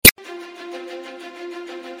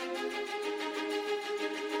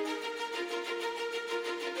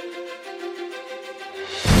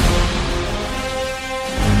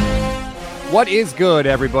What is good,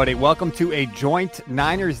 everybody? Welcome to a joint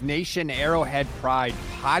Niners Nation Arrowhead Pride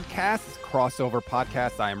podcast, crossover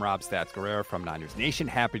podcast. I am Rob Stats Guerrera from Niners Nation.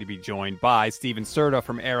 Happy to be joined by Steven Serta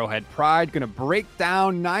from Arrowhead Pride. Going to break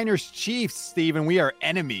down Niners Chiefs. Steven, we are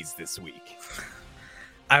enemies this week.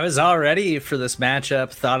 I was all ready for this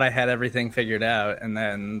matchup, thought I had everything figured out, and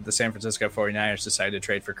then the San Francisco 49ers decided to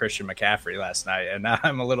trade for Christian McCaffrey last night, and now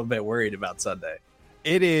I'm a little bit worried about Sunday.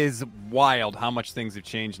 It is wild how much things have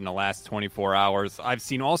changed in the last 24 hours. I've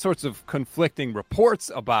seen all sorts of conflicting reports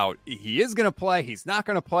about he is going to play, he's not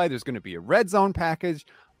going to play, there's going to be a red zone package.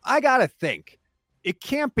 I got to think it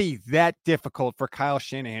can't be that difficult for Kyle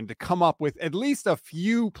Shanahan to come up with at least a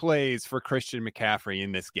few plays for Christian McCaffrey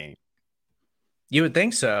in this game. You would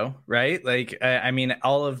think so, right? Like, I mean,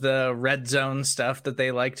 all of the red zone stuff that they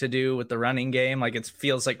like to do with the running game, like it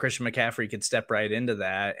feels like Christian McCaffrey could step right into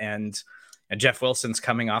that. And Jeff Wilson's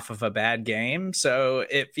coming off of a bad game. So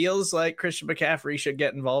it feels like Christian McCaffrey should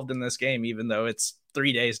get involved in this game, even though it's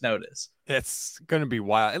 3 days notice. It's going to be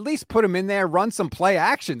wild. At least put him in there, run some play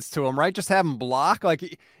actions to him, right? Just have him block.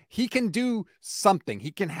 Like he can do something.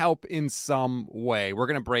 He can help in some way. We're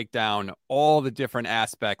going to break down all the different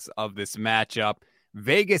aspects of this matchup.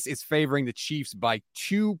 Vegas is favoring the Chiefs by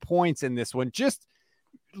 2 points in this one. Just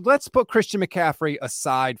let's put Christian McCaffrey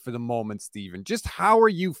aside for the moment, Steven. Just how are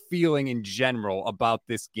you feeling in general about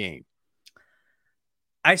this game?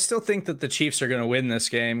 I still think that the Chiefs are going to win this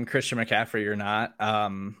game, Christian McCaffrey or not.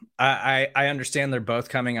 I understand they're both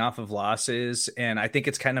coming off of losses, and I think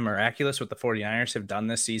it's kind of miraculous what the 49ers have done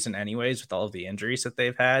this season anyways with all of the injuries that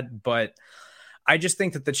they've had. But I just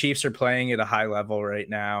think that the Chiefs are playing at a high level right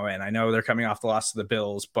now, and I know they're coming off the loss to the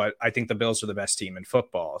Bills, but I think the Bills are the best team in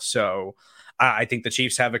football. So I think the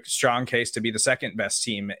Chiefs have a strong case to be the second best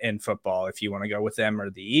team in football if you want to go with them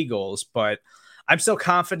or the Eagles. But I'm still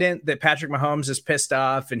confident that Patrick Mahomes is pissed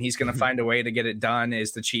off and he's going to find a way to get it done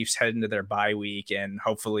as the Chiefs head into their bye week, and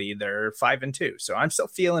hopefully they're 5-2. So I'm still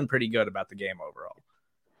feeling pretty good about the game overall.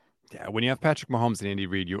 Yeah, when you have Patrick Mahomes and Andy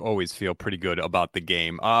Reid, you always feel pretty good about the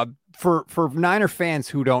game. For Niner fans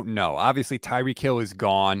who don't know, obviously Tyreek Hill is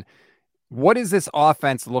gone. What does this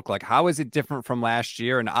offense look like? How is it different from last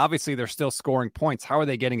year? And obviously they're still scoring points. How are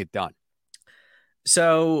they getting it done?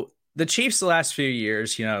 So the Chiefs the last few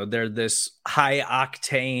years, you know, they're this high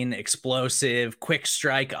octane, explosive, quick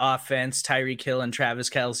strike offense. Tyreek Hill and Travis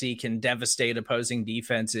Kelce can devastate opposing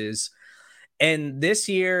defenses. And this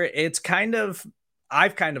year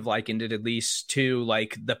I've kind of likened it at least to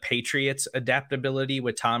like the Patriots adaptability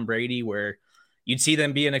with Tom Brady, where you'd see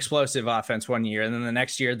them be an explosive offense one year, and then the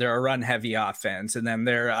next year they're a run-heavy offense, and then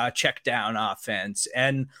they're a check-down offense.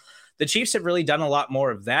 And the Chiefs have really done a lot more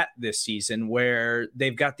of that this season, where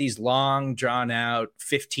they've got these long, drawn-out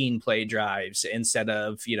 15-play drives instead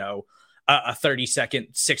of, you know, a 30-second,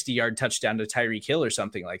 60-yard touchdown to Tyreek Hill or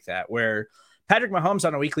something like that, where Patrick Mahomes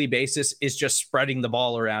on a weekly basis is just spreading the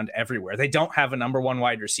ball around everywhere. They don't have a number one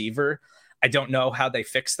wide receiver. I don't know how they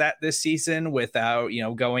fix that this season without, you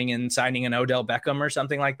know, going and signing an Odell Beckham or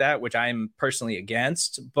something like that, which I'm personally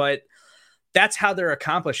against. But that's how they're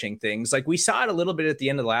accomplishing things. Like we saw it a little bit at the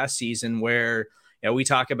end of last season where, you know, we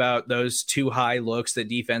talk about those too high looks that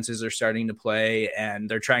defenses are starting to play, and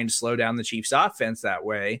they're trying to slow down the Chiefs offense that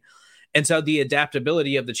way. And so the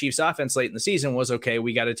adaptability of the Chiefs offense late in the season was, okay,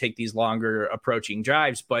 we got to take these longer approaching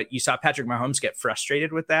drives. But you saw Patrick Mahomes get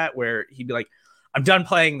frustrated with that, where he'd be like, I'm done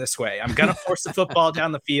playing this way. I'm going to force the football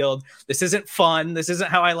down the field. This isn't fun. This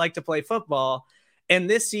isn't how I like to play football. And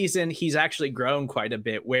this season, he's actually grown quite a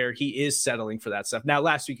bit where he is settling for that stuff. Now,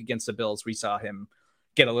 last week against the Bills, we saw him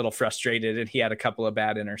get a little frustrated and he had a couple of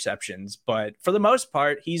bad interceptions. But for the most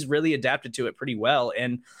part, he's really adapted to it pretty well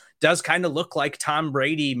and does kind of look like Tom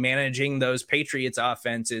Brady managing those Patriots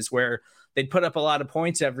offenses where they'd put up a lot of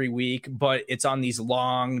points every week, but it's on these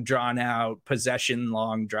long, drawn out possession,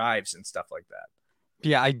 long drives and stuff like that.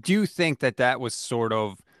 Yeah, I do think that was sort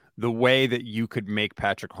of the way that you could make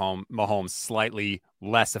Patrick Mahomes slightly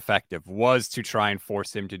less effective, was to try and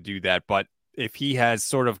force him to do that. But if he has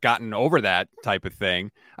sort of gotten over that type of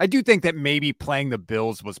thing, I do think that maybe playing the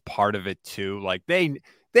Bills was part of it too. Like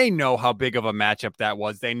they know how big of a matchup that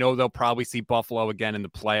was. They know they'll probably see Buffalo again in the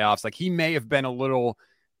playoffs. Like he may have been a little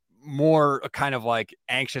more kind of like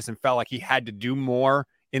anxious and felt like he had to do more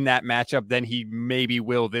in that matchup than he maybe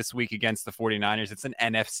will this week against the 49ers. It's an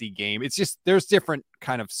NFC game. It's just, there's different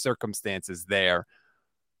kind of circumstances there.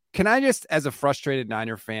 Can I just, as a frustrated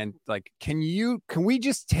Niner fan, like, can we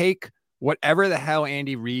just take whatever the hell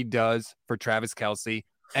Andy Reid does for Travis Kelce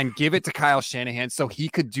and give it to Kyle Shanahan so he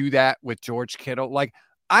could do that with George Kittle? Like,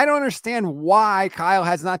 I don't understand why Kyle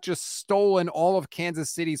has not just stolen all of Kansas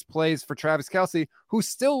City's plays for Travis Kelce, who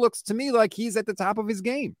still looks to me like he's at the top of his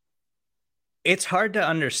game. It's hard to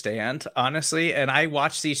understand, honestly. And I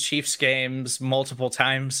watch these Chiefs games multiple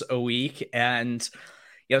times a week. And,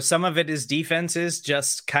 some of it is defenses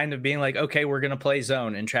just kind of being like, okay, we're going to play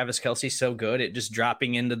zone. And Travis Kelce's so good at just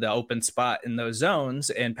dropping into the open spot in those zones.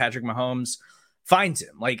 And Patrick Mahomes finds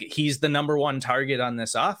him. Like, he's the number one target on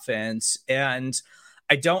this offense. And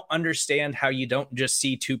I don't understand how you don't just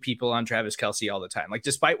see two people on Travis Kelce all the time. Like,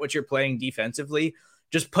 despite what you're playing defensively,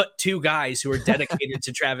 just put two guys who are dedicated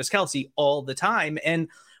to Travis Kelce all the time. And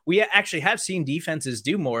we actually have seen defenses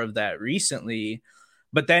do more of that recently.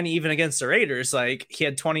 But then even against the Raiders, like, he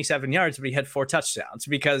had 27 yards, but he had 4 touchdowns,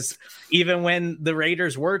 because even when the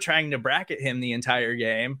Raiders were trying to bracket him the entire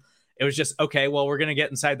game, it was just, okay, well, we're going to get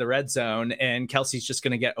inside the red zone and Kelce's just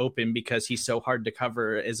going to get open because he's so hard to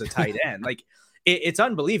cover as a tight end. Like, it's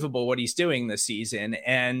unbelievable what he's doing this season.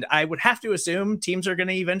 And I would have to assume teams are going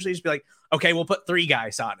to eventually just be like, okay, we'll put 3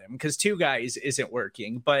 guys on him because 2 guys isn't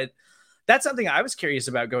working. But that's something I was curious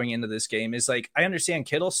about going into this game is, like, I understand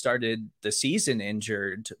Kittle started the season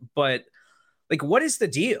injured, but, like, what is the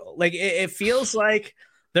deal? Like, it feels like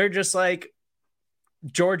they're just like,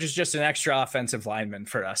 George is just an extra offensive lineman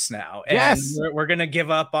for us now. And Yes. we're going to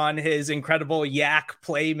give up on his incredible yak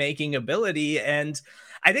playmaking ability. And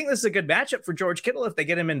I think this is a good matchup for George Kittle if they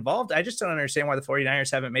get him involved. I just don't understand why the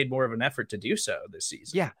 49ers haven't made more of an effort to do so this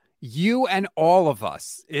season. Yeah. You and all of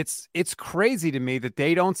us. It's crazy to me that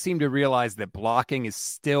they don't seem to realize that blocking is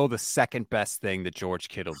still the second best thing that George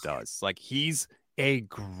Kittle does. Like, he's a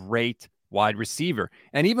great wide receiver.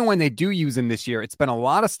 And even when they do use him this year, it's been a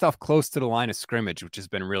lot of stuff close to the line of scrimmage, which has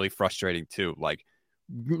been really frustrating too. Like,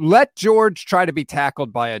 let George try to be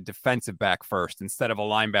tackled by a defensive back first instead of a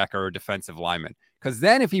linebacker or a defensive lineman. Because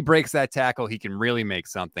then if he breaks that tackle, he can really make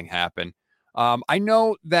something happen. I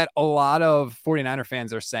know that a lot of 49er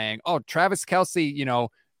fans are saying, oh, Travis Kelce,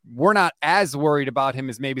 we're not as worried about him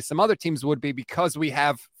as maybe some other teams would be because we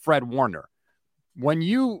have Fred Warner. When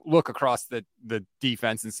you look across the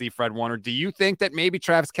defense and see Fred Warner, do you think that maybe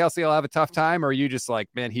Travis Kelce will have a tough time, or are you just like,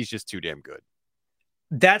 man, he's just too damn good?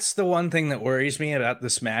 That's the one thing that worries me about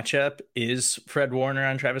this matchup is Fred Warner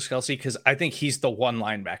on Travis Kelce, because I think he's the one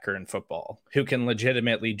linebacker in football who can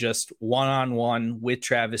legitimately just one-on-one with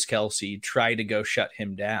Travis Kelce try to go shut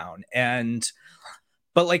him down.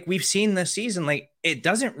 But like we've seen this season, like it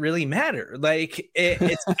doesn't really matter. Like they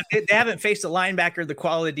haven't faced a linebacker the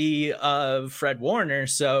quality of Fred Warner.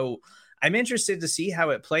 So I'm interested to see how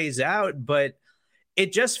it plays out, but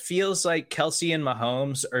it just feels like Kelce and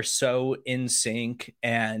Mahomes are so in sync,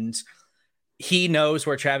 and he knows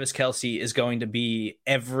where Travis Kelce is going to be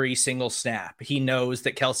every single snap. He knows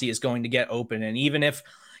that Kelce is going to get open. And even if,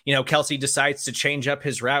 Kelce decides to change up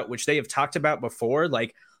his route, which they have talked about before,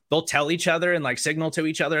 like they'll tell each other and like signal to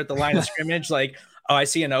each other at the line of scrimmage, like, oh, I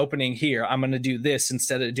see an opening here. I'm going to do this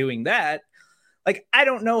instead of doing that. Like, I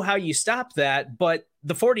don't know how you stop that, but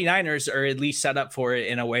the 49ers are at least set up for it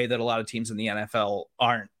in a way that a lot of teams in the NFL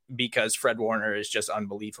aren't, because Fred Warner is just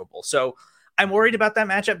unbelievable. So I'm worried about that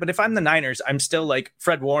matchup. But if I'm the Niners, I'm still like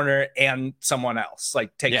Fred Warner and someone else.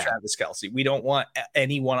 Like, take Travis Kelce. We don't want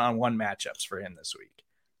any one-on-one matchups for him this week.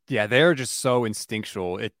 Yeah, they're just so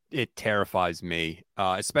instinctual. It terrifies me,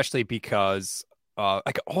 especially because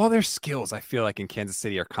like all their skills, I feel like in Kansas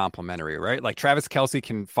City are complementary, right? Like Travis Kelce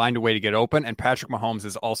can find a way to get open, and Patrick Mahomes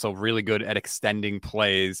is also really good at extending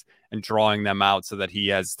plays and drawing them out so that he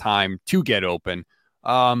has time to get open.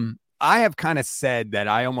 I have kind of said that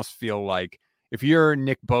I almost feel like if you're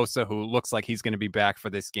Nick Bosa, who looks like he's going to be back for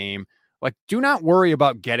this game, like, do not worry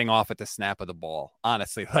about getting off at the snap of the ball.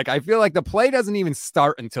 Honestly, like, I feel like the play doesn't even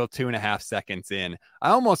start until 2.5 seconds in.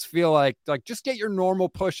 I almost feel like just get your normal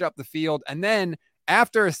push up the field. And then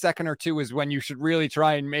after a second or two is when you should really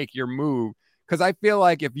try and make your move. Because I feel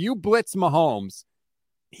like if you blitz Mahomes,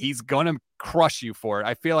 he's going to crush you for it.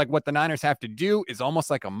 I feel like what the Niners have to do is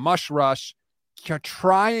almost like a mush rush,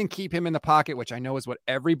 try and keep him in the pocket, which I know is what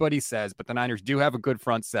everybody says, but the Niners do have a good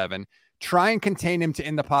front seven. Try and contain him to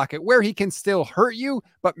in the pocket where he can still hurt you,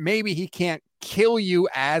 but maybe he can't kill you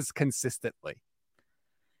as consistently.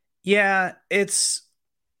 Yeah, it's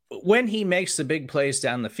when he makes the big plays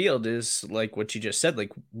down the field is like what you just said,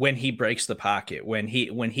 like when he breaks the pocket, when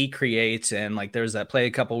he creates, and like there was that play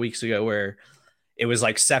a couple weeks ago where it was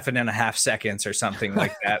like 7.5 seconds or something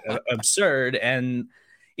like that. Absurd. And,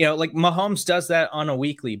 like Mahomes does that on a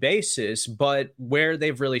weekly basis, but where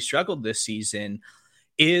they've really struggled this season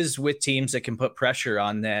is with teams that can put pressure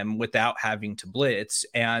on them without having to blitz.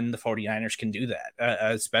 And the 49ers can do that,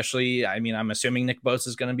 especially, I mean, I'm assuming Nick Bosa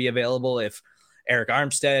is going to be available. If Eric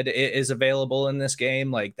Armstead is available in this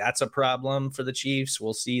game. Like, that's a problem for the Chiefs.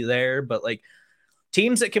 We'll see there. But like,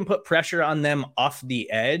 teams that can put pressure on them off the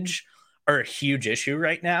edge are a huge issue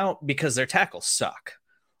right now because their tackles suck.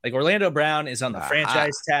 Like, Orlando Brown is on the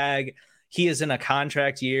franchise tag. He is in a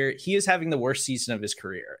contract year. He is having the worst season of his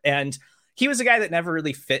career. And he was a guy that never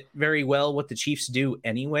really fit very well what the Chiefs do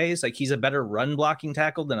anyways. Like, he's a better run blocking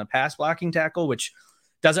tackle than a pass blocking tackle, which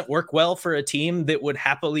doesn't work well for a team that would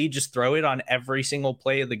happily just throw it on every single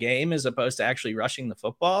play of the game as opposed to actually rushing the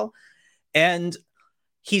football. And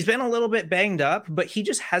he's been a little bit banged up, but he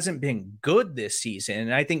just hasn't been good this season.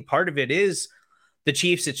 And I think part of it is the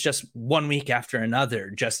Chiefs, it's just one week after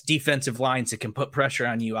another, just defensive lines that can put pressure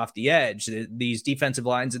on you off the edge. These defensive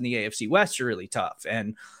lines in the AFC West are really tough.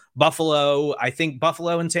 And Buffalo, I think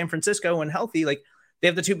Buffalo and San Francisco, when healthy, like, they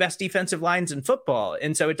have the two best defensive lines in football.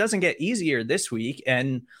 And so it doesn't get easier this week.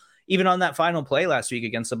 And even on that final play last week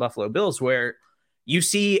against the Buffalo Bills, where you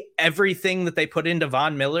see everything that they put into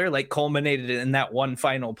Von Miller, like, culminated in that one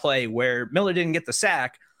final play where Miller didn't get the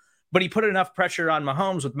sack, but he put enough pressure on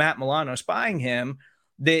Mahomes with Matt Milano spying him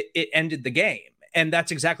that it ended the game. And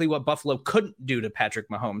that's exactly what Buffalo couldn't do to Patrick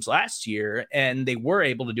Mahomes last year. And they were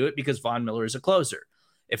able to do it because Von Miller is a closer.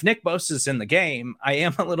 If Nick Bosa is in the game, I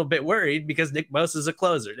am a little bit worried because Nick Bosa is a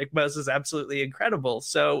closer. Nick Bosa is absolutely incredible.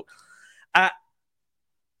 So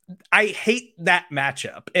I hate that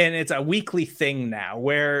matchup. And it's a weekly thing now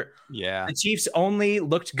where the Chiefs only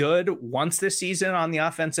looked good once this season on the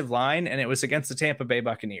offensive line, and it was against the Tampa Bay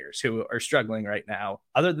Buccaneers, who are struggling right now.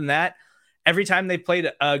 Other than that, every time they've played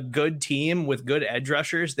a good team with good edge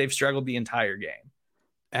rushers, they've struggled the entire game.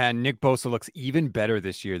 And Nick Bosa looks even better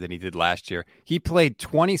this year than he did last year. He played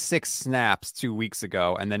 26 snaps 2 weeks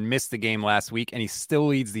ago and then missed the game last week, and he still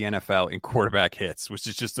leads the NFL in quarterback hits, which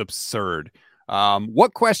is just absurd.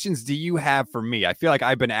 What questions do you have for me? I feel like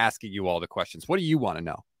I've been asking you all the questions. What do you want to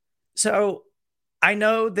know? So I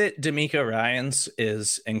know that D'Amico Ryans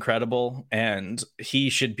is incredible, and he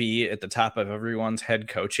should be at the top of everyone's head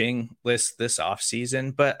coaching list this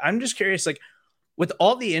offseason. But I'm just curious, like, with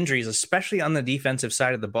all the injuries, especially on the defensive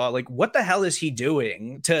side of the ball, like, what the hell is he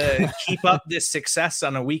doing to keep up this success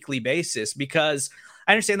on a weekly basis? Because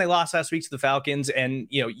I understand they lost last week to the Falcons, and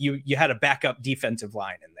you had a backup defensive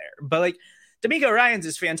line in there. But like, D'Amico Ryans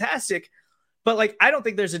is fantastic, but like, I don't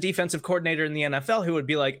think there's a defensive coordinator in the NFL who would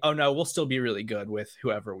be like, oh no, we'll still be really good with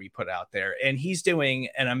whoever we put out there. And he's doing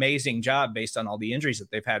an amazing job based on all the injuries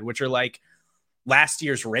that they've had, which are like last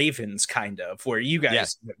year's Ravens, kind of, where you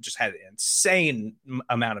guys just had an insane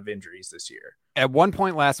amount of injuries this year. At one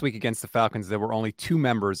point last week against the Falcons, there were only 2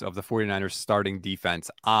 members of the 49ers starting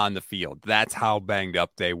defense on the field. That's how banged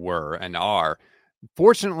up they were and are.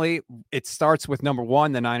 Fortunately, it starts with number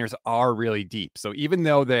one. The Niners are really deep. So even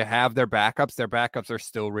though they have their backups are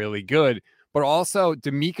still really good. But also,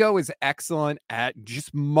 D'Amico is excellent at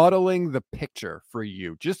just muddling the picture for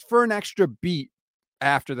you, just for an extra beat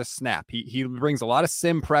after the snap. He brings a lot of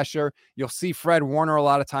sim pressure. You'll see Fred Warner a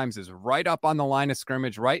lot of times is right up on the line of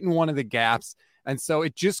scrimmage, right in one of the gaps. And so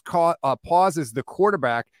it just pauses the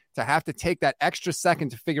quarterback to have to take that extra second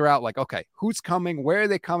to figure out, like, okay, who's coming? Where are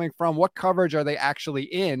they coming from? What coverage are they actually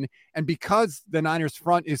in? And because the Niners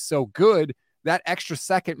front is so good, that extra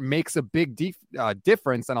second makes a big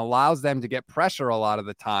difference and allows them to get pressure a lot of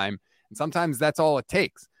the time. And sometimes that's all it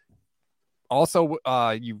takes. Also,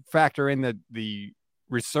 you factor in the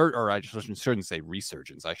research, or I shouldn't say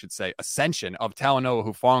resurgence, I should say ascension of Talanoa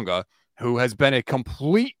Hufanga, who has been a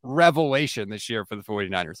complete revelation this year for the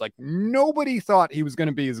 49ers. Like, nobody thought he was going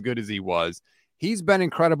to be as good as he was. He's been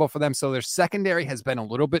incredible for them. So their secondary has been a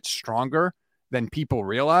little bit stronger than people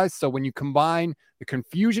realize. So when you combine the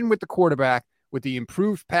confusion with the quarterback with the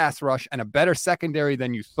improved pass rush and a better secondary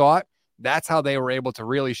than you thought, that's how they were able to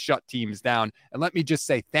really shut teams down. And let me just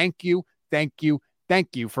say thank you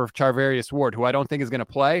for Charvarius Ward, who I don't think is going to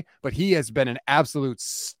play, but he has been an absolute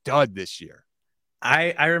stud this year.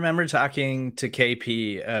 I remember talking to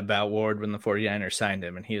KP about Ward when the 49ers signed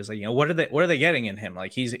him, and he was like, what are they getting in him?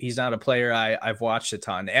 Like, he's not a player I've watched a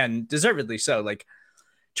ton, and deservedly so. Like,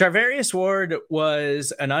 Charvarius Ward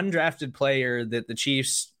was an undrafted player that the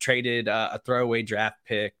Chiefs traded a throwaway draft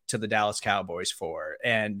pick to the Dallas Cowboys for.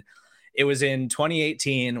 And it was in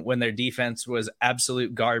 2018 when their defense was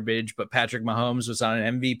absolute garbage, but Patrick Mahomes was on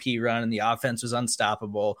an MVP run and the offense was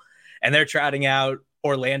unstoppable. And they're trotting out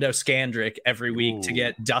Orlando Scandrick every week to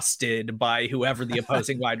get dusted by whoever the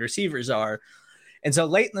opposing wide receivers are. And so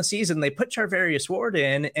late in the season, they put Charvarius Ward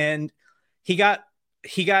in, and he got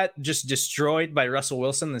just destroyed by Russell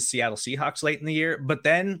Wilson, the Seattle Seahawks, late in the year, but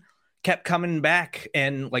then kept coming back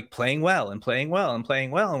and like playing well. And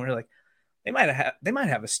we're like, they might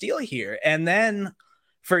have a steal here. And then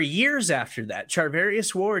for years after that,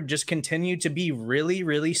 Charvarius Ward just continued to be really,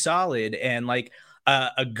 really solid and like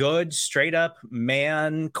a good straight up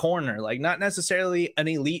man corner, like not necessarily an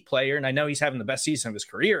elite player. And I know he's having the best season of his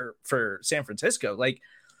career for San Francisco. Like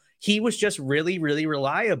he was just really, really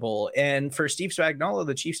reliable. And for Steve Spagnuolo,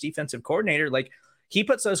 the Chiefs defensive coordinator, like he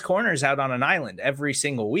puts those corners out on an island every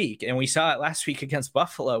single week. And we saw it last week against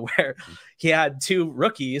Buffalo, where he had two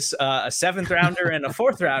rookies, a seventh rounder and a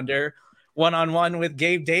fourth rounder, one-on-one with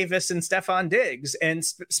Gabe Davis and Stephon Diggs. And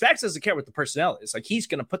Spags doesn't care what the personnel is. Like he's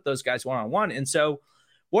going to put those guys one-on-one. And so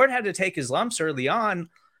Ward had to take his lumps early on.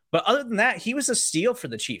 But other than that, he was a steal for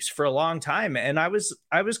the Chiefs for a long time. And I was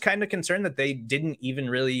kind of concerned that they didn't even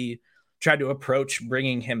really try to approach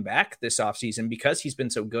bringing him back this offseason because he's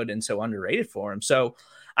been so good and so underrated for him. So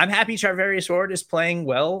I'm happy Charvarius Ward is playing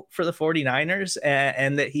well for the 49ers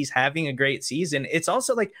and that he's having a great season. It's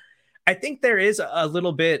also like, I think there is a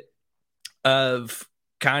little bit of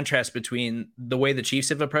contrast between the way the Chiefs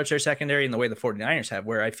have approached their secondary and the way the 49ers have,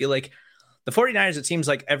 where I feel like the 49ers, it seems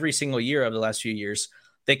like every single year over the last few years,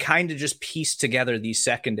 they kind of just piece together these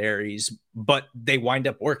secondaries, but they wind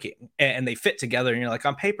up working and they fit together. And you're like,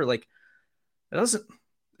 on paper, like it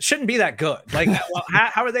shouldn't be that good. Like, well,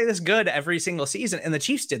 how are they this good every single season? And the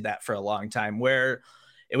Chiefs did that for a long time, where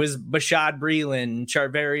it was Bashaud Breeland,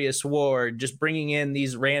 Charvarius Ward, just bringing in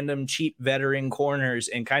these random cheap veteran corners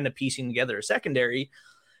and kind of piecing together a secondary.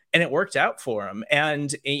 And it worked out for them.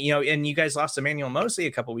 And, you know, and you guys lost Emmanuel Mosley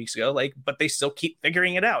a couple weeks ago, like, but they still keep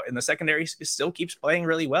figuring it out. And the secondary still keeps playing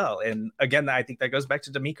really well. And again, I think that goes back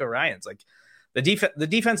to D'Amico Ryans. Like the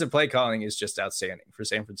defensive play calling is just outstanding for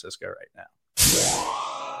San Francisco right now.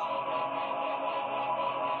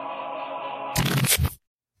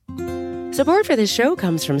 Support for this show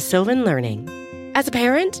comes from Sylvan Learning. As a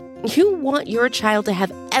parent, you want your child to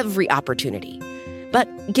have every opportunity. But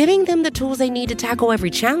giving them the tools they need to tackle every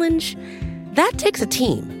challenge, that takes a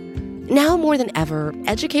team. Now more than ever,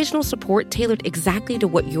 educational support tailored exactly to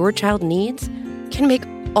what your child needs can make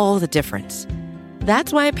all the difference.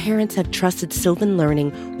 That's why parents have trusted Sylvan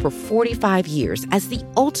Learning for 45 years as the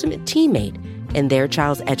ultimate teammate in their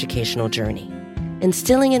child's educational journey,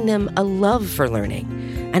 instilling in them a love for learning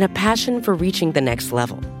and a passion for reaching the next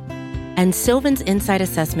level. And Sylvan's Insight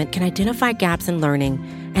Assessment can identify gaps in learning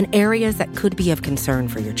and areas that could be of concern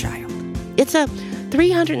for your child. It's a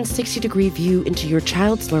 360-degree view into your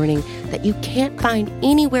child's learning that you can't find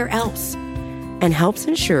anywhere else, and helps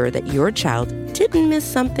ensure that your child didn't miss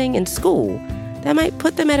something in school that might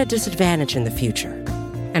put them at a disadvantage in the future.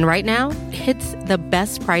 And right now, it's the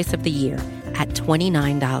best price of the year at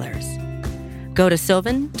 $29. Go to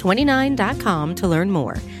sylvan29.com to learn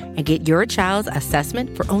more and get your child's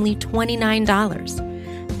assessment for only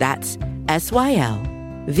 $29. That's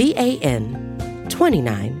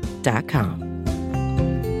SYLVAN29.com.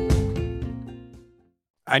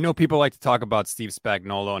 I know people like to talk about Steve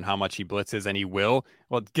Spagnuolo and how much he blitzes, and he will.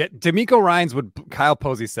 Well, D'Amico Ryans Kyle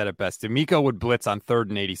Posey said it best. D'Amico would blitz on 3rd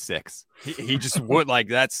and 86. He just would, like,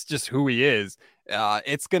 that's just who he is.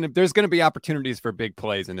 There's gonna be opportunities for big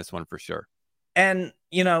plays in this one for sure. And,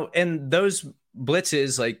 you know, and those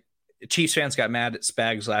blitzes, like Chiefs fans got mad at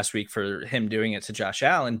Spags last week for him doing it to Josh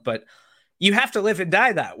Allen, but you have to live and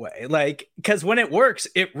die that way. Like, because when it works,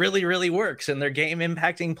 it really, really works. And they're game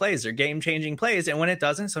impacting plays, they're game changing plays. And when it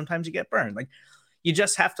doesn't, sometimes you get burned. Like, you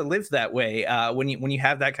just have to live that way when you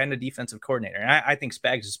have that kind of defensive coordinator. And I think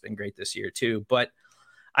Spags has been great this year too. But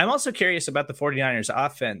I'm also curious about the 49ers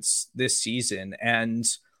offense this season, and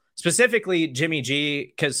specifically Jimmy G,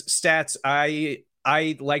 because stats, I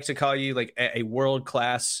like to call you like a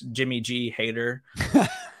world-class Jimmy G hater.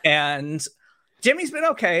 And Jimmy's been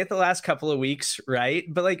okay the last couple of weeks, right?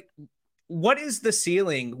 But like, what is the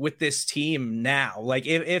ceiling with this team now? Like,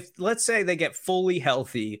 if let's say they get fully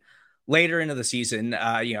healthy later into the season,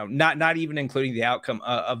 you know, not even including the outcome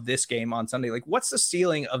of this game on Sunday, like, what's the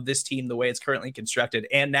ceiling of this team the way it's currently constructed,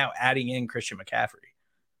 and now adding in Christian McCaffrey?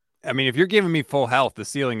 I mean, if you're giving me full health, the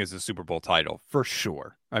ceiling is a Super Bowl title for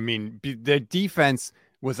sure. I mean, the defense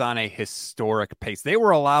was on a historic pace. They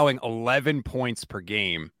were allowing 11 points per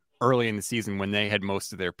game early in the season when they had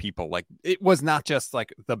most of their people. Like, it was not just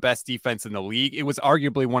like the best defense in the league. It was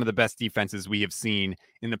arguably one of the best defenses we have seen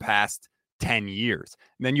in the past 10 years.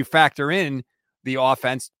 And then you factor in the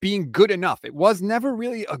offense being good enough. It was never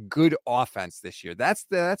really a good offense this year. That's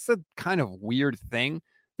the kind of weird thing.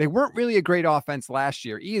 They weren't really a great offense last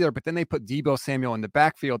year either, but then they put Deebo Samuel in the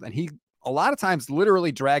backfield, and he a lot of times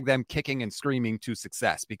literally dragged them kicking and screaming to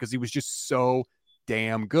success because he was just so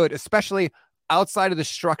damn good, especially outside of the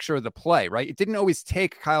structure of the play, right? It didn't always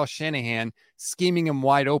take Kyle Shanahan scheming him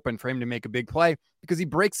wide open for him to make a big play because he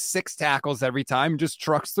breaks 6 tackles every time and just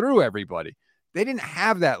trucks through everybody. They didn't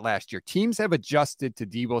have that last year. Teams have adjusted to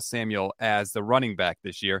Deebo Samuel as the running back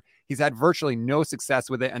this year. He's had virtually no success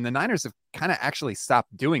with it, and the Niners have kind of actually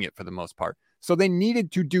stopped doing it for the most part. So they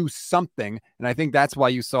needed to do something, and I think that's why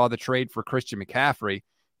you saw the trade for Christian McCaffrey.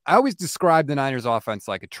 I always describe the Niners offense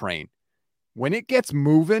like a train. When it gets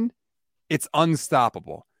moving, it's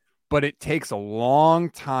unstoppable, but it takes a long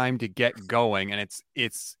time to get going. And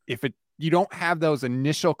you don't have those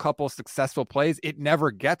initial couple successful plays, it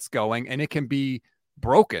never gets going, and it can be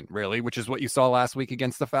broken, really, which is what you saw last week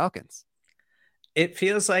against the Falcons. It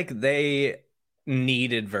feels like they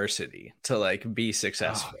need adversity to like be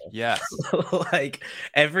successful. Yes. Like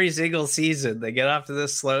every single season they get off to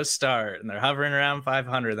this slow start and they're hovering around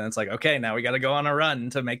 500. Then it's like, okay, now we got to go on a run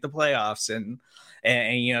to make the playoffs and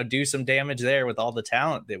do some damage there with all the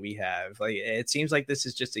talent that we have. Like, it seems like this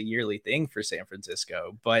is just a yearly thing for San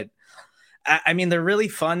Francisco, but I mean, they're really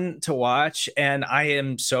fun to watch, and I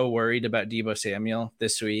am so worried about Deebo Samuel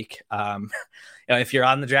this week. If you're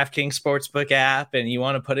on the DraftKings Sportsbook app and you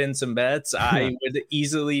want to put in some bets, I would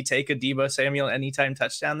easily take a Deebo Samuel anytime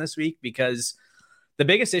touchdown this week, because the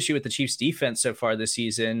biggest issue with the Chiefs defense so far this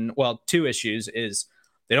season, well, 2 issues, is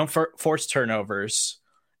they don't force turnovers,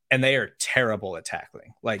 and they are terrible at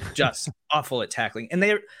tackling, like just awful at tackling. And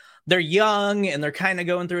they're young and they're kind of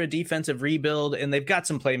going through a defensive rebuild, and they've got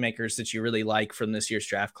some playmakers that you really like from this year's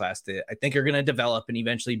draft class that I think are going to develop and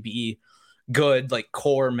eventually be good, like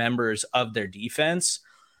core members of their defense,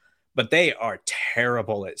 but they are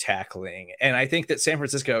terrible at tackling. And I think that San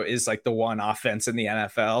Francisco is like the one offense in the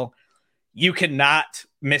NFL. You cannot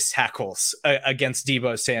miss tackles against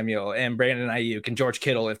Deebo Samuel and Brandon Ayuk and George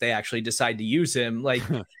Kittle if they actually decide to use him. Like,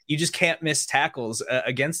 you just can't miss tackles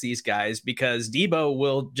against these guys, because Deebo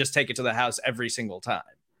will just take it to the house every single time.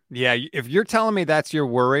 Yeah, if you're telling me that's your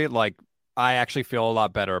worry, like, I actually feel a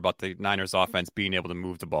lot better about the Niners offense being able to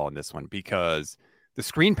move the ball in this one, because the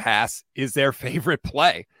screen pass is their favorite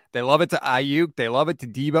play. They love it to Ayuk. They love it to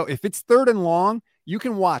Deebo. If it's 3rd and long, you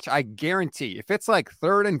can watch. I guarantee if it's like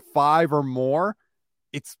 3rd and 5 or more,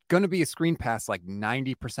 it's going to be a screen pass like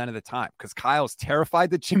 90% of the time, because Kyle's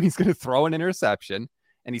terrified that Jimmy's going to throw an interception,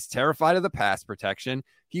 and he's terrified of the pass protection.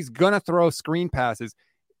 He's going to throw screen passes.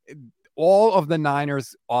 All of the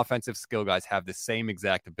Niners offensive skill guys have the same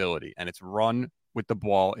exact ability, and it's run with the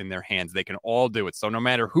ball in their hands. They can all do it. So no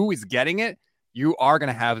matter who is getting it, you are going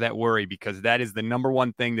to have that worry, because that is the number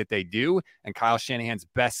one thing that they do. And Kyle Shanahan's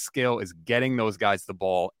best skill is getting those guys the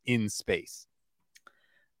ball in space.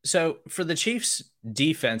 So for the Chiefs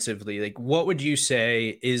defensively, like, what would you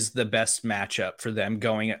say is the best matchup for them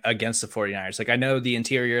going against the 49ers? Like, I know the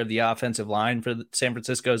interior of the offensive line for San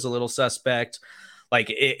Francisco is a little suspect. Like,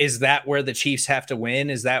 is that where the Chiefs have to win?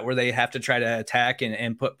 Is that where they have to try to attack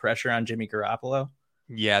and put pressure on Jimmy Garoppolo?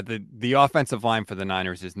 Yeah, the offensive line for the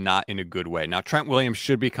Niners is not in a good way. Now, Trent Williams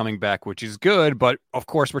should be coming back, which is good, but of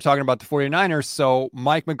course, we're talking about the 49ers, so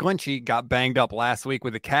Mike McGlinchey got banged up last week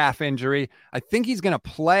with a calf injury. I think he's going to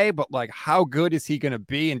play, but like, how good is he going to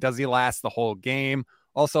be, and does he last the whole game?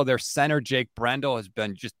 Also, their center, Jake Brendel, has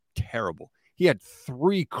been just terrible. He had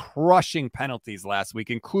 3 crushing penalties last week,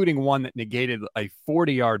 including one that negated a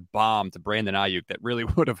 40-yard bomb to Brandon Ayuk that really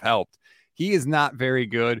would have helped. He is not very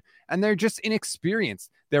good, and they're just inexperienced.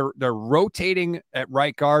 They're rotating at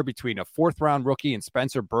right guard between a 4th-round rookie and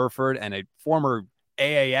Spencer Burford and a former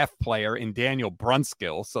AAF player in Daniel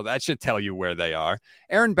Brunskill, so that should tell you where they are.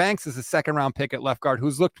 Aaron Banks is a 2nd-round pick at left guard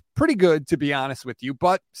who's looked pretty good, to be honest with you,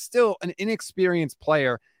 but still an inexperienced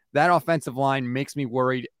player. That offensive line makes me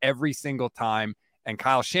worried every single time, and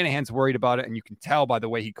Kyle Shanahan's worried about it, and you can tell by the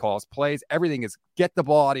way he calls plays. Everything is get the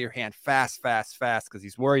ball out of your hand fast, because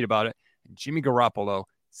he's worried about it. Jimmy Garoppolo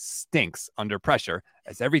stinks under pressure,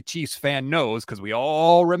 as every Chiefs fan knows, because we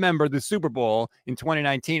all remember the Super Bowl in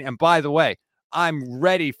 2019. And by the way, I'm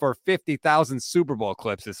ready for 50,000 Super Bowl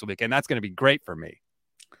clips this week, and that's going to be great for me.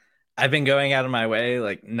 I've been going out of my way,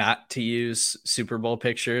 like, not to use Super Bowl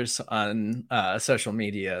pictures on social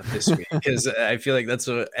media this week, because I feel like that's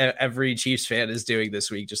what every Chiefs fan is doing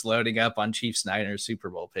this week, just loading up on Chiefs Niners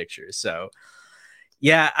Super Bowl pictures. So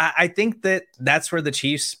yeah, I think that's where the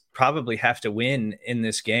Chiefs probably have to win in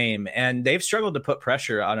this game. And they've struggled to put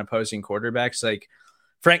pressure on opposing quarterbacks. Like,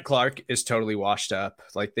 Frank Clark is totally washed up.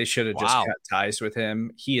 Like, they should have just cut ties with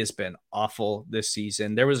him. He has been awful this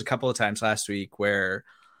season. There was a couple of times last week where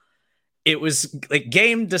it was like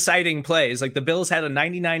game deciding plays. Like, the Bills had a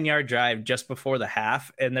 99-yard drive just before the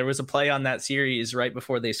half, and there was a play on that series right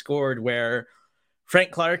before they scored where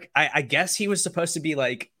Frank Clark, I guess he was supposed to be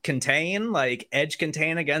like edge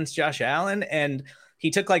contain against Josh Allen. And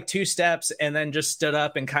he took like 2 steps and then just stood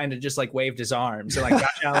up and kind of just like waved his arms. And like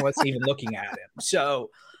Josh Allen wasn't even looking at him. So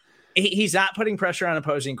he's not putting pressure on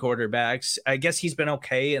opposing quarterbacks. I guess he's been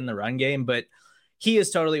okay in the run game, but he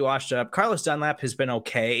is totally washed up. Carlos Dunlap has been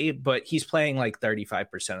okay, but he's playing like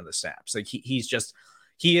 35% of the snaps. Like he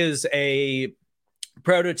is a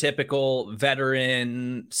prototypical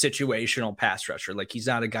veteran situational pass rusher. Like he's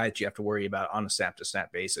not a guy that you have to worry about on a snap to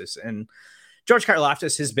snap basis. And George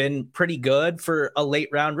Karlaftis has been pretty good for a late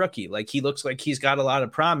round rookie. Like he looks like he's got a lot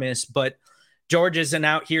of promise, but George isn't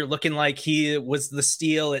out here looking like he was the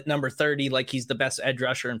steal at number 30, like he's the best edge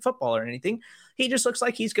rusher in football or anything. He just looks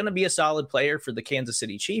like he's going to be a solid player for the Kansas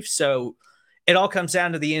City Chiefs. So it all comes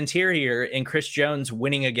down to the interior and Chris Jones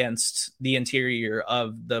winning against the interior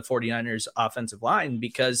of the 49ers offensive line,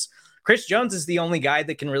 because Chris Jones is the only guy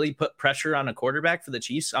that can really put pressure on a quarterback for the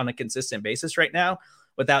Chiefs on a consistent basis right now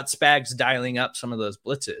without Spags dialing up some of those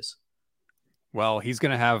blitzes. Well,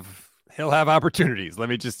 he'll have opportunities. Let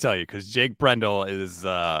me just tell you, because Jake Brendel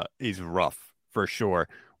he's rough for sure.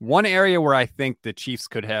 One area where I think the Chiefs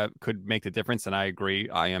could make the difference, and I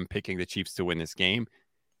agree, I am picking the Chiefs to win this game.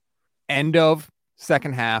 End of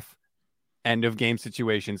second half, end of game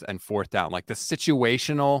situations, and fourth down. Like the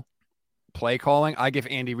situational play calling, I give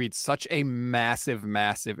Andy Reid such a massive,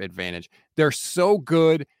 massive advantage. They're so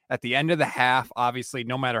good at the end of the half, obviously,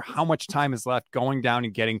 no matter how much time is left, going down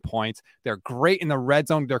and getting points. They're great in the red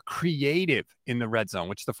zone. They're creative in the red zone,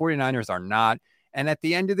 which the 49ers are not. And at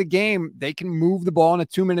the end of the game, they can move the ball in a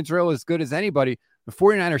 2-minute drill as good as anybody. The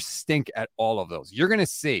 49ers stink at all of those. You're going to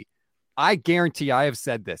see. I guarantee, I have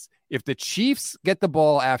said this, if the Chiefs get the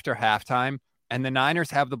ball after halftime and the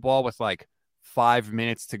Niners have the ball with like 5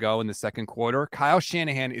 minutes to go in the second quarter, Kyle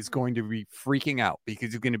Shanahan is going to be freaking out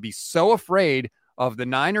because he's going to be so afraid of the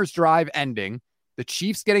Niners drive ending, the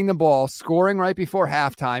Chiefs getting the ball, scoring right before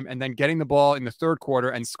halftime, and then getting the ball in the third quarter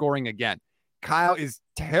and scoring again. Kyle is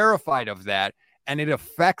terrified of that, and it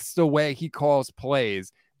affects the way he calls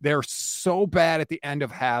plays. They're so bad at the end of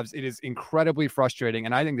halves. It is incredibly frustrating,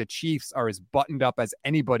 and I think the Chiefs are as buttoned up as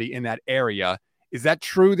anybody in that area. Is that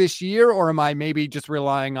true this year, or am I maybe just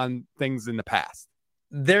relying on things in the past?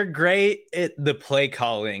 They're great at the play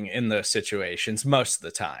calling in those situations most of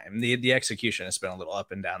the time. The execution has been a little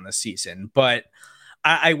up and down this season, but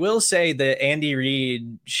I will say that Andy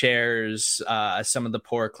Reid shares some of the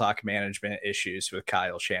poor clock management issues with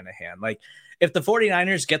Kyle Shanahan. Like if the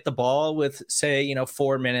 49ers get the ball with, say,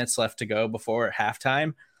 4 minutes left to go before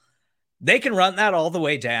halftime, they can run that all the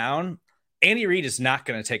way down. Andy Reid is not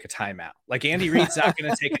going to take a timeout. Like Andy Reid's not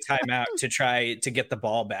going to take a timeout to try to get the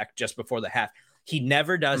ball back just before the half. He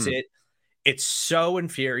never does it. It's so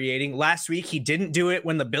infuriating. Last week, he didn't do it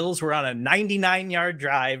when the Bills were on a 99-yard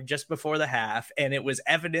drive just before the half, and it was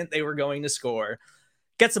evident they were going to score.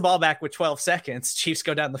 Gets the ball back with 12 seconds. Chiefs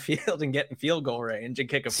go down the field and get in field goal range and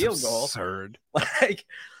kick a field goal. Absurd.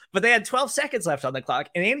 But they had 12 seconds left on the clock,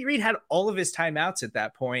 and Andy Reid had all of his timeouts at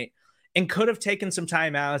that point and could have taken some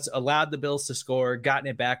timeouts, allowed the Bills to score, gotten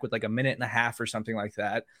it back with like a minute and a half or something like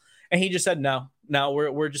that. And he just said, no,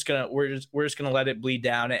 we're just gonna let it bleed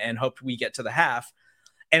down and hope we get to the half.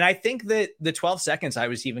 And I think that the 12 seconds, I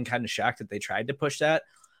was even kind of shocked that they tried to push that.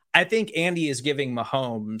 I think Andy is giving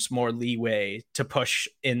Mahomes more leeway to push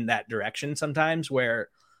in that direction sometimes, where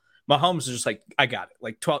Mahomes is just like, I got it.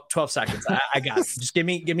 Like 12 seconds. I got it. Just give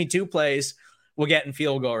me 2 plays. We'll get in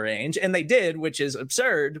field goal range. And they did, which is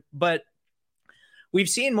absurd. But we've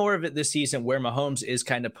seen more of it this season where Mahomes is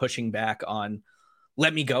kind of pushing back on,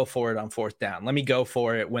 let me go for it on fourth down. Let me go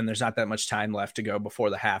for it when there's not that much time left to go before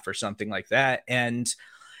the half or something like that. And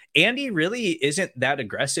Andy really isn't that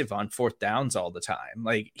aggressive on fourth downs all the time.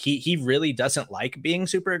 Like he really doesn't like being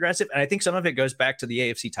super aggressive. And I think some of it goes back to the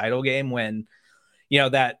AFC title game when,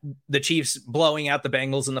 that the Chiefs blowing out the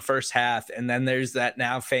Bengals in the first half. And then there's that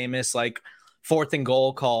now famous, like, 4th and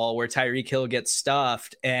goal call where Tyreek Hill gets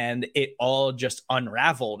stuffed and it all just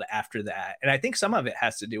unraveled after that. And I think some of it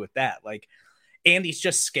has to do with that. Like Andy's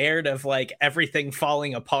just scared of like everything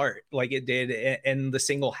falling apart like it did in the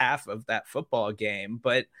single half of that football game.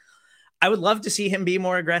 But I would love to see him be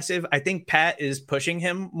more aggressive. I think Pat is pushing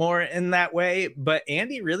him more in that way, but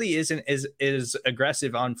Andy really isn't as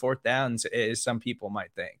aggressive on fourth downs as some people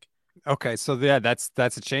might think. Okay, so yeah, that's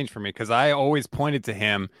a change for me because I always pointed to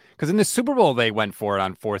him because in the Super Bowl they went for it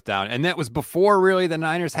on fourth down, and that was before really the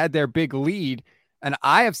Niners had their big lead. And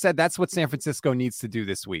I have said that's what San Francisco needs to do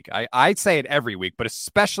this week. I say it every week, but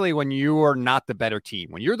especially when you are not the better team.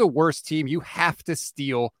 When you're the worst team, you have to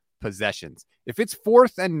steal possessions. If it's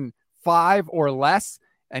 4th and 5 or less,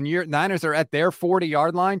 and your Niners are at their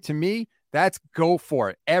 40-yard line, to me, that's go for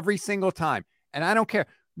it every single time. And I don't care.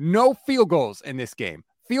 No field goals in this game.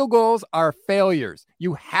 Field goals are failures.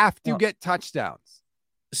 You have to get touchdowns.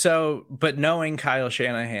 So, but knowing Kyle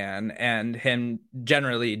Shanahan and him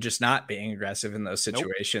generally just not being aggressive in those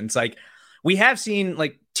situations, like we have seen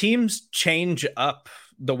like teams change up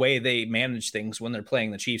the way they manage things when they're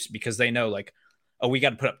playing the Chiefs because they know like, oh, we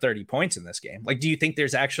got to put up 30 points in this game. Like, do you think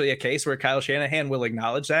there's actually a case where Kyle Shanahan will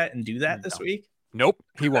acknowledge that and do that this week? Nope,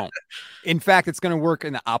 he won't. In fact, it's going to work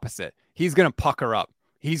in the opposite. He's going to pucker up.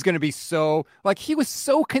 He's going to be so, like, he was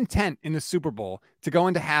so content in the Super Bowl to go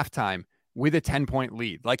into halftime with a 10-point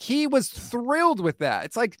lead. Like, he was thrilled with that.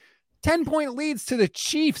 It's like 10-point leads to the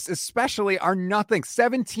Chiefs especially are nothing.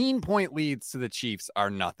 17-point leads to the Chiefs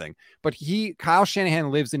are nothing. But Kyle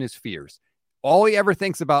Shanahan lives in his fears. All he ever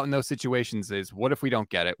thinks about in those situations is, what if we don't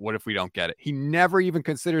get it? What if we don't get it? He never even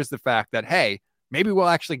considers the fact that, hey, maybe we'll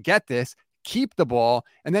actually get this, keep the ball,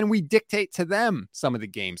 and then we dictate to them some of the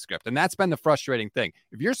game script. And that's been the frustrating thing.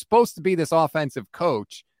 If you're supposed to be this offensive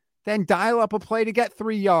coach, then dial up a play to get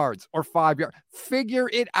 3 yards or 5 yards. Figure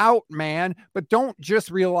it out, man. But don't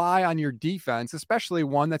just rely on your defense, especially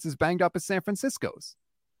one that's as banged up as San Francisco's.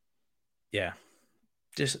 Yeah.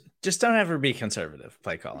 Just don't ever be conservative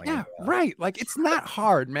play calling. Yeah, right. Like, it's not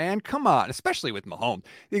hard, man. Come on, especially with Mahomes.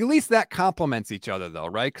 At least that complements each other, though,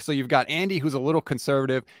 right? So you've got Andy, who's a little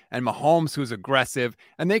conservative, and Mahomes, who's aggressive,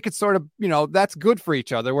 and they could sort of, that's good for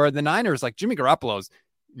each other. Where the Niners, like Jimmy Garoppolo's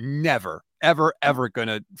never, ever, ever going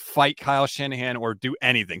to fight Kyle Shanahan or do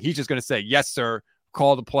anything. He's just going to say, yes, sir,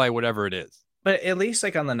 call the play, whatever it is. But at least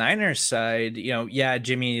like on the Niners side, yeah,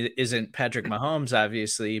 Jimmy isn't Patrick Mahomes,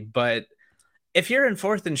 obviously, but if you're in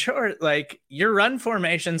 4th and short, like your run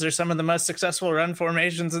formations are some of the most successful run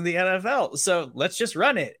formations in the NFL. So let's just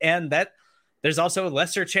run it. And that there's also a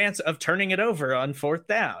lesser chance of turning it over on 4th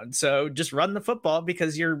down. So just run the football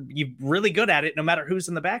because you're really good at it no matter who's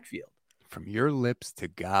in the backfield. From your lips to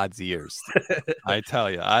God's ears. I tell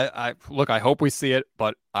you, I look, I hope we see it,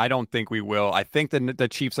 but I don't think we will. I think the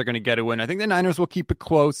Chiefs are going to get a win. I think the Niners will keep it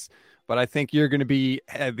close. But I think you're going to be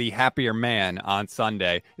the happier man on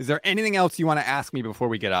Sunday. Is there anything else you want to ask me before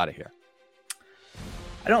we get out of here?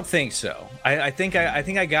 I don't think so. I think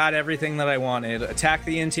I got everything that I wanted. Attack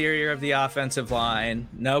the interior of the offensive line.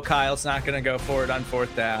 No, Kyle's not going to go for it on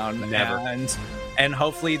 4th down. Never. And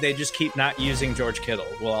hopefully they just keep not using George Kittle.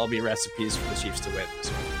 Will all be recipes for the Chiefs to win this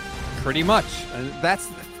week. Pretty much. And that's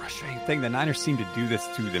the frustrating thing. The Niners seem to do this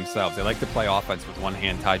to themselves. They like to play offense with one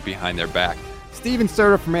hand tied behind their back. Steven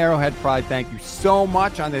Serta from Arrowhead Pride, thank you so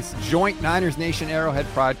much on this joint Niners Nation Arrowhead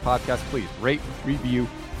Pride podcast. Please rate, review,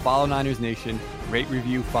 follow Niners Nation, rate,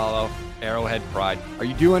 review, follow Arrowhead Pride.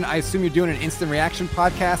 I assume you're doing an instant reaction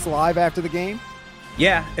podcast live after the game?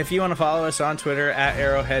 Yeah, if you want to follow us on Twitter at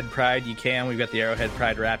Arrowhead Pride, you can. We've got the Arrowhead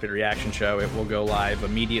Pride Rapid Reaction Show. It will go live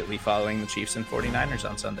immediately following the Chiefs and 49ers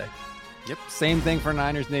on Sunday. Yep, same thing for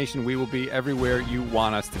Niners Nation. We will be everywhere you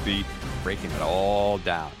want us to be, breaking it all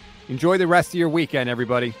down. Enjoy the rest of your weekend,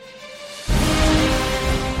 everybody.